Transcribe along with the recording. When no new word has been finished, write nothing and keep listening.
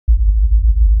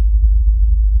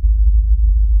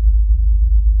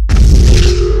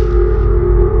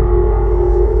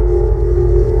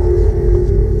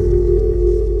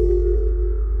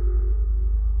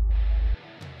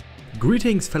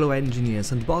Greetings fellow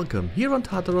engineers and welcome here on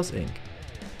Tartaross Inc.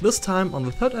 This time on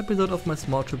the third episode of my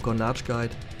small trip gone large guide,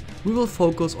 we will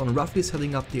focus on roughly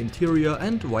setting up the interior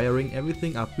and wiring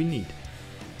everything up we need.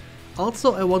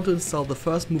 Also I want to install the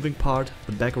first moving part,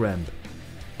 the back ramp.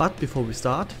 But before we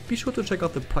start, be sure to check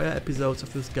out the prior episodes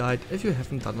of this guide if you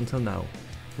haven't done until now.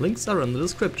 Links are in the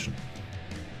description.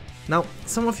 Now,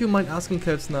 some of you might ask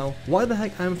themselves now, why the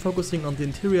heck I'm focusing on the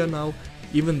interior now,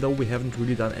 even though we haven't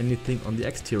really done anything on the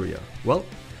exterior? Well,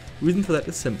 reason for that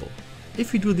is simple.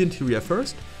 If you do the interior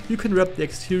first, you can wrap the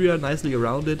exterior nicely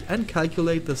around it and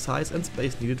calculate the size and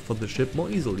space needed for the ship more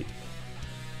easily.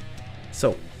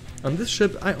 So, on this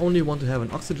ship I only want to have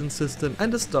an oxygen system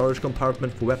and a storage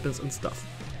compartment for weapons and stuff.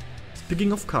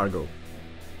 Speaking of cargo,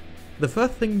 the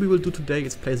first thing we will do today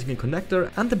is placing a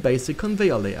connector and the basic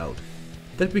conveyor layout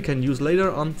that we can use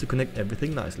later on to connect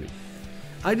everything nicely.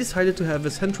 I decided to have a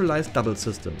centralized double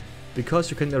system, because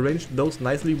you can arrange those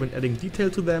nicely when adding detail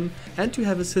to them and you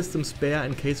have a system spare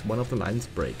in case one of the lines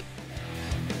break.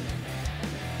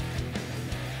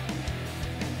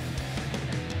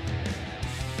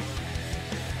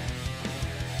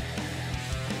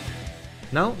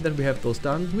 Now that we have those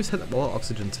done, we set up our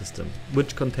oxygen system,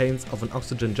 which contains of an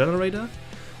oxygen generator,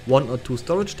 1 or 2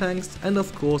 storage tanks and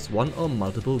of course one or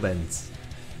multiple vents.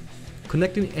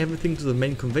 Connecting everything to the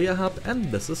main conveyor hub, and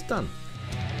this is done.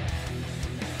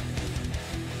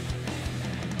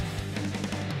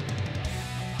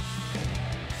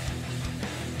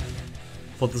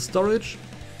 For the storage,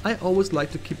 I always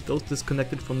like to keep those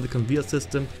disconnected from the conveyor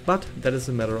system, but that is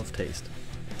a matter of taste.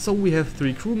 So we have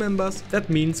 3 crew members, that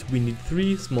means we need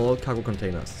 3 small cargo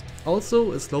containers.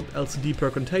 Also a sloped LCD per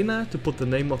container to put the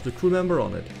name of the crew member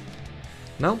on it.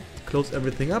 Now close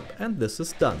everything up and this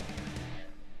is done.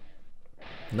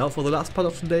 Now for the last part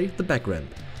of today, the back ramp.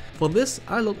 For this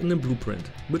I looked in a blueprint,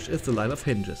 which is the line of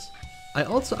hinges. I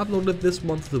also uploaded this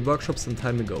one to the workshop some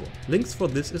time ago. Links for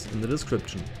this is in the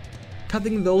description.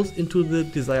 Cutting those into the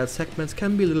desired segments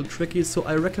can be a little tricky, so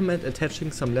I recommend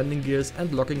attaching some landing gears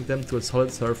and locking them to a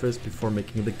solid surface before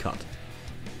making the cut.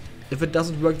 If it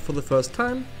doesn't work for the first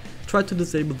time, try to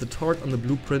disable the torque on the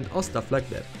blueprint or stuff like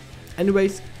that.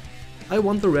 Anyways, I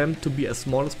want the ramp to be as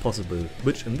small as possible,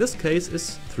 which in this case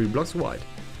is 3 blocks wide.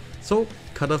 So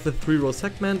cut off the 3-row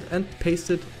segment and paste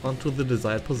it onto the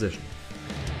desired position.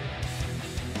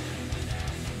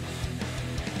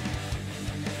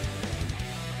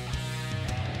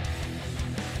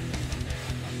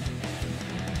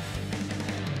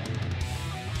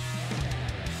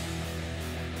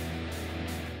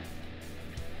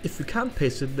 If you can't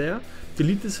paste it there,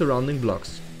 delete the surrounding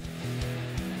blocks.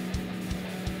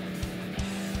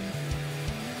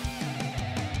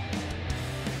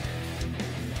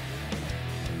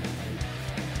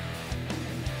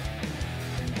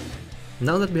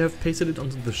 Now that we have pasted it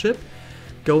onto the ship,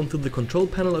 go into the control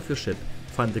panel of your ship,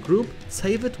 find the group,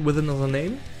 save it with another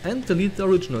name and delete the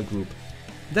original group.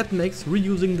 That makes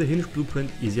reusing the hinge blueprint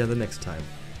easier the next time.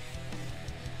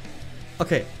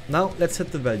 Okay, now let's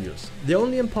set the values. The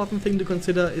only important thing to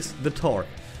consider is the torque.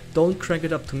 Don't crank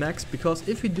it up to max, because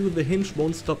if you do, the hinge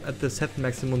won't stop at the set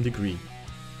maximum degree.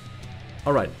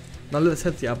 Alright, now let's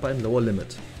set the upper and lower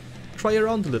limit. Try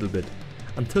around a little bit,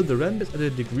 until the ramp is at a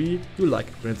degree you like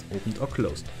when it's opened or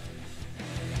closed.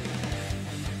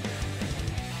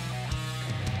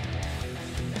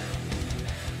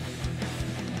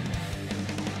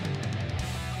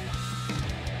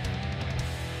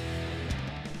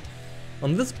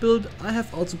 On this build I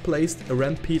have also placed a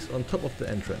ramp piece on top of the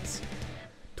entrance,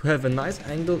 to have a nice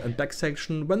angle and back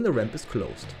section when the ramp is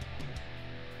closed.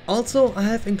 Also I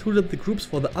have included the groups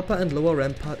for the upper and lower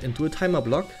ramp part into a timer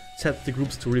block, set the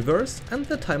groups to reverse and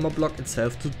the timer block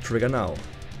itself to trigger now.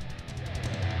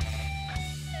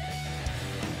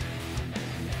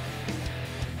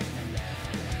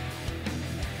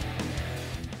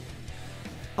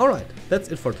 Alright, that's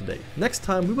it for today. Next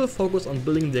time we will focus on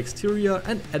building the exterior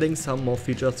and adding some more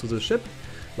features to the ship,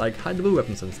 like hideable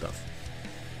weapons and stuff.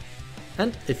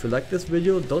 And if you like this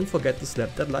video, don't forget to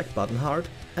slap that like button hard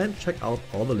and check out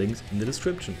all the links in the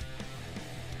description.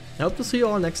 I hope to see you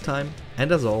all next time,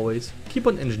 and as always, keep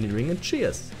on engineering and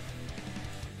cheers!